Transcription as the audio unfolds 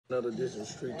Another edition of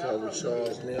Street Talk with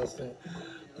Charles Nelson.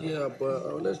 Yeah,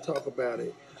 but let's talk about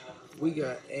it. We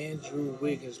got Andrew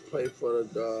Wiggins play for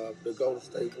the Golden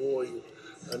State Warriors,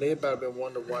 and everybody been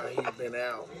wondering why he's been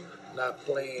out, not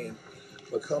playing.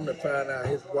 But come to find out,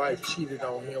 his wife cheated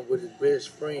on him with his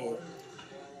best friend,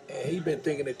 and he been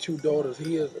thinking that two daughters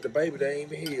his, the baby they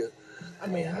ain't even his. I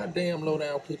mean, how damn low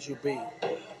down could you be?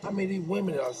 I mean, these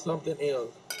women are something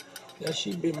else. Now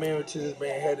she been married to this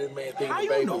man, had this man thinking the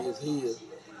baby is his.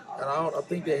 And I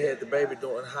think they had the baby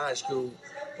during high school,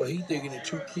 but he thinking the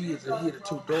two kids and he the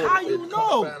two daughters. How you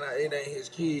know? Find out it ain't his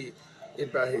kid,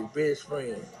 it's about his best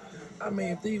friend. I mean,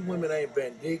 if these women ain't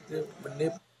vindictive,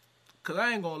 manipulative, Cause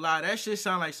I ain't gonna lie, that shit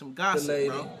sound like some gossip,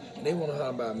 bro. and they want to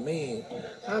talk about men,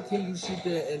 how can you sit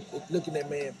there and look in that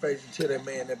man's face and tell that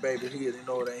man that baby his and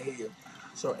know it ain't his?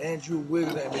 So Andrew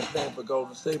Wiggins ain't been playing for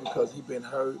Golden State because he been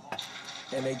hurt,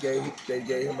 and they gave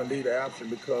him a leader option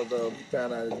because he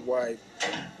found out his wife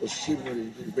was cheating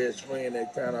with his best friend. They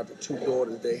found out the two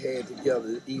daughters they had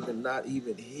together, not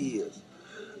even his.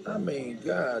 I mean,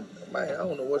 God, man, I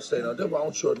don't know what to say now. That's why I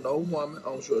don't trust no woman. I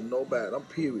don't trust nobody. I'm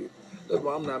period. That's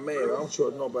why I'm not married. I don't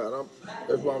trust nobody.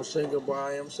 That's why I'm single.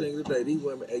 Why I am single today. These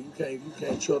women, hey, you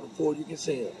can't trust them before you can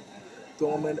see them.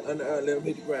 Throw them in the earth, let them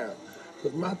hit the ground.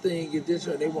 Because my thing is this,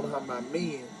 they want to have my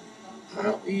men.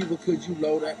 How evil could you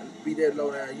be that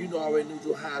low down? You know, I already knew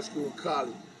through high school and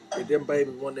college that them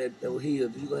babies one that were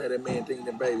healed. You gonna have that man thinking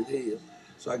them babies healed.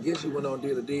 So I guess he went on and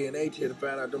did a DNA test to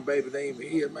find out them babies ain't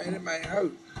even healed. Man, that man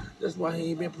hurt. That's why he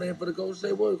ain't been playing for the Golden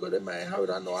State Warriors, because that man hurt.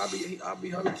 I know I'll be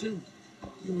hurt too.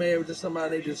 You married to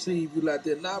somebody they deceive you like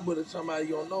that. Not with somebody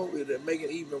you don't know that make it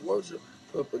even worse.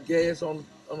 Put gas on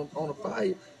the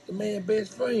fire. The man's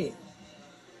best friend.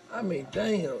 I mean,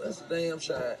 damn, that's a damn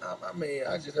shame. I mean,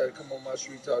 I just had to come on my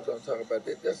street talk about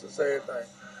that. That's the sad thing.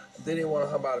 They didn't want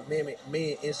to talk about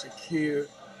men insecure.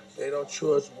 They don't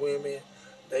trust women.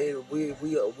 We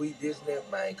this and that.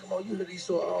 Man, come on, you hear these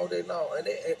stories all day long, and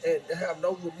they have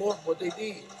no remorse for what they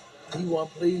did. He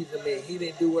wasn't pleasing me. He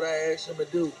didn't do what I asked him to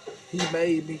do. He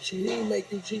made me cheat. He didn't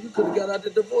make you cheat. You could have got out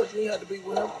the divorce. You ain't had to be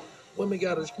with him. Women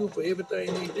got a scoop for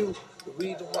everything they do. The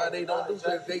reason why they don't do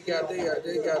that, they got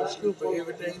a scoop for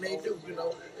everything they do. You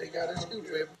know, they got a scoop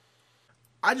for everything.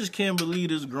 I just can't believe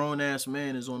this grown ass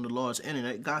man is on the Lord's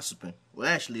internet gossiping. Well,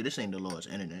 actually, this ain't the Lord's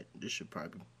internet. This should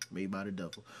probably be made by the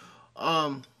devil.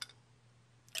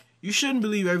 You shouldn't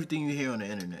believe everything you hear on the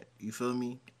internet. You feel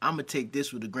me? I'm gonna take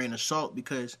this with a grain of salt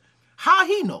because how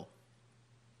he know?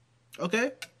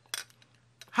 Okay?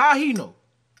 How he know?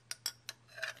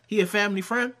 He a family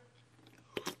friend?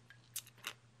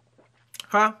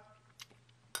 Huh?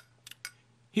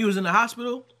 He was in the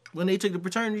hospital when they took the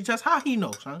paternity test? How he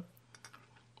know, son?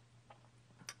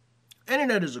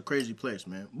 Internet is a crazy place,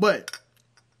 man. But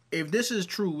if this is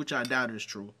true, which I doubt is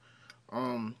true,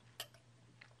 that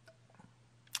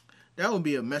would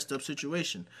be a messed up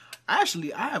situation.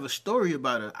 Actually, I have a story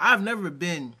about it. I've never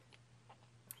been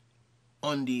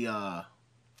on the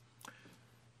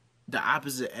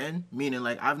opposite end, meaning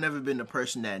like I've never been the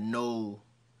person that know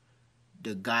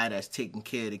the guy that's taking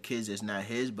care of the kids that's not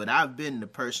his, but I've been the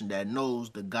person that knows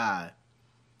the guy.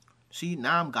 See,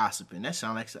 now I'm gossiping. That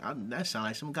sound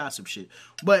like some gossip shit.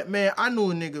 But man, I knew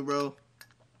a nigga, bro,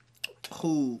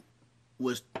 who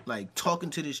was like talking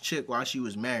to this chick while she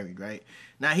was married, right?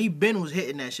 Now he was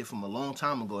hitting that shit from a long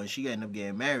time ago, and she ended up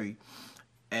getting married,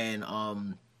 and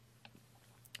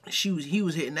he was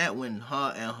hitting that when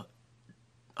her and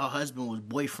her husband was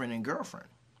boyfriend and girlfriend,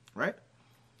 right?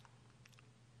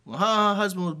 When her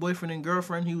husband was boyfriend and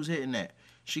girlfriend, he was hitting that.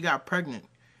 She got pregnant,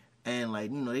 and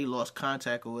like, you know, they lost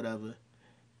contact or whatever,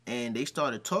 and they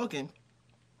started talking.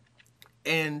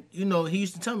 And you know, he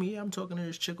used to tell me, yeah, I'm talking to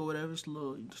this chick or whatever, this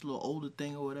little older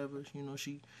thing or whatever. You know,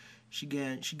 she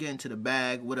getting to the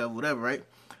bag, whatever, right?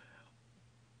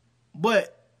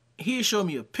 But he showed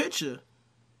me a picture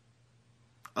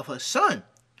of her son,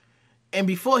 and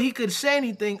before he could say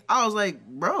anything, I was like,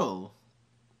 bro,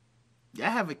 I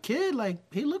have a kid, like,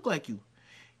 he look like you.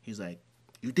 He's like,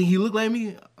 you think he look like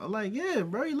me? I'm like, yeah,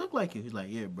 bro, he look like you. He's like,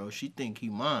 yeah, bro, she think he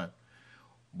mine.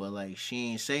 But, like, she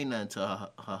ain't say nothing to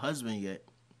her husband yet.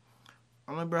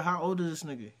 I'm like, bro, how old is this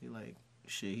nigga? He like,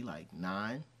 shit, he like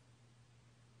 9.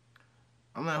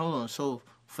 I'm like, hold on, so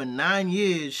for 9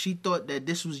 years, she thought that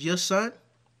this was your son?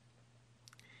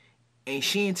 And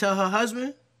she didn't tell her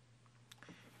husband?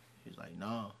 He's like,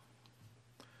 no.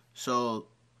 So,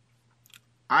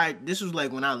 this was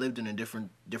like when I lived in a different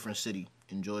city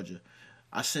in Georgia.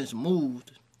 I since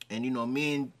moved, and you know,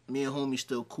 me and homie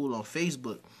still cool on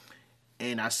Facebook,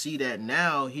 and I see that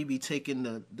now he be taking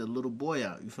the little boy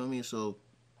out. You feel me? So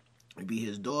it'd be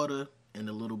his daughter and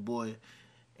the little boy,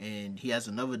 and he has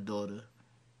another daughter,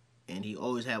 and he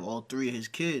always have all three of his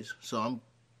kids. So I'm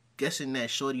guessing that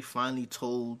shorty finally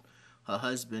told her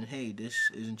husband, hey, this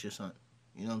isn't your son.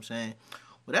 You know what I'm saying?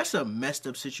 Well, that's a messed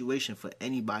up situation for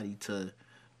anybody to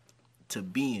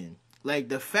be in. Like,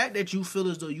 the fact that you feel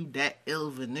as though you that ill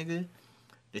of a nigga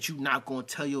that you not gonna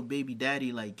tell your baby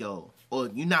daddy, like, yo, or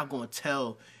you not gonna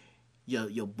tell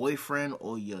your boyfriend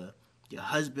or your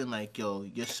husband, like, yo,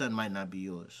 your son might not be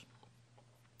yours.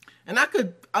 And I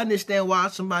could understand why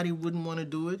somebody wouldn't want to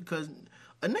do it, because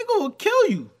a nigga will kill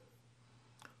you.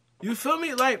 You feel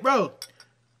me? Like, bro,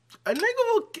 a nigga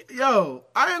will, yo,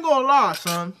 I ain't gonna lie,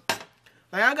 son.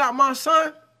 Like, I got my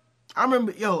son. I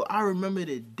remember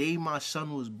the day my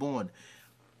son was born.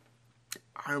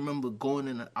 I remember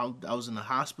I was in the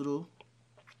hospital.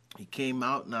 He came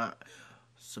out. Now,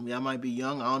 some of y'all might be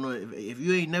young. I don't know. If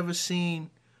you ain't never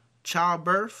seen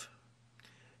childbirth,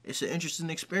 it's an interesting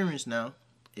experience now.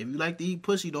 If you like to eat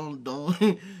pussy, don't, you know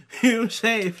what I'm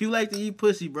saying? If you like to eat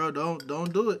pussy, bro,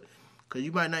 don't do it. Because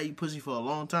you might not eat pussy for a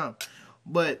long time.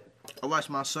 But I watched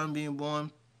my son being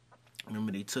born.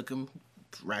 Remember, they took him,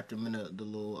 wrapped him in the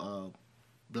little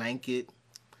blanket,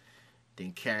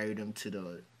 then carried him to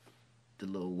the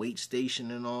little weight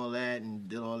station and all that, and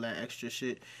did all that extra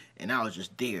shit. And I was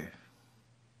just there.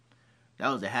 That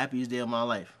was the happiest day of my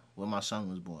life when my son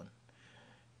was born.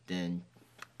 Then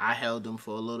I held him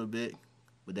for a little bit,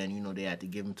 but then, you know, they had to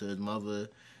give him to his mother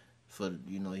for,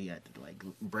 you know, he had to, like,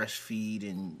 breastfeed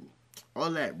and all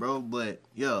that, bro. But,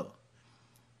 yo,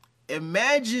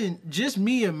 imagine, just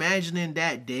me imagining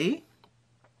that day,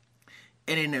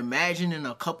 and then imagining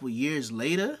a couple years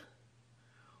later,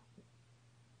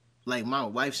 like my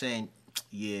wife saying,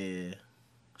 yeah,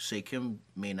 Kim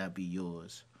may not be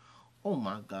yours. Oh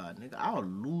my God, nigga, I'll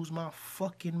lose my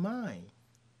fucking mind.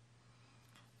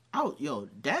 I'll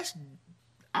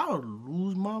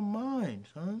lose my mind,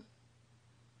 son.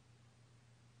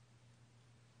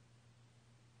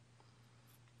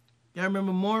 Y'all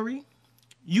remember Maury?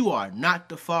 You are not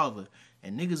the father.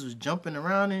 And niggas was jumping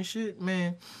around and shit,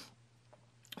 man.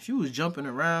 If you was jumping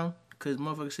around because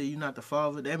motherfuckers say you not the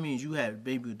father, that means you had a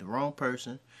baby with the wrong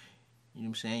person. You know what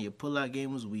I'm saying? Your pull-out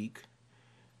game was weak.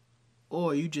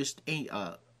 Or you just ain't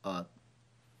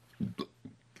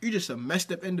you just a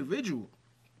messed up individual.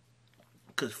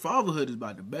 Because fatherhood is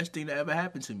about the best thing that ever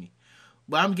happened to me.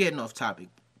 But I'm getting off topic.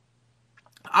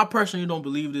 I personally don't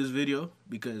believe this video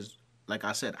because, like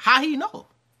I said, how he know?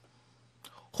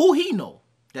 Who he know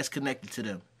that's connected to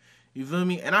them? You feel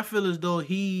me? And I feel as though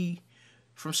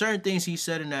from certain things he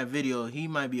said in that video, he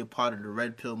might be a part of the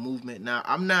red pill movement. Now,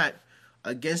 I'm not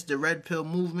against the red pill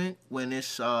movement when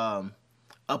it's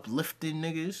uplifting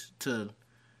niggas to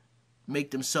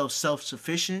make themselves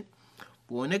self-sufficient.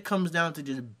 But when it comes down to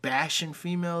just bashing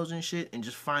females and shit and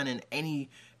just finding any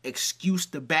excuse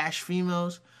to bash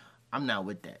females, I'm not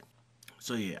with that.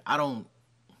 So yeah, I'm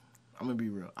gonna be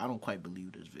real. I don't quite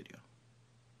believe this video.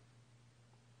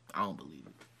 I don't believe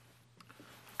it.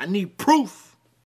 I need proof.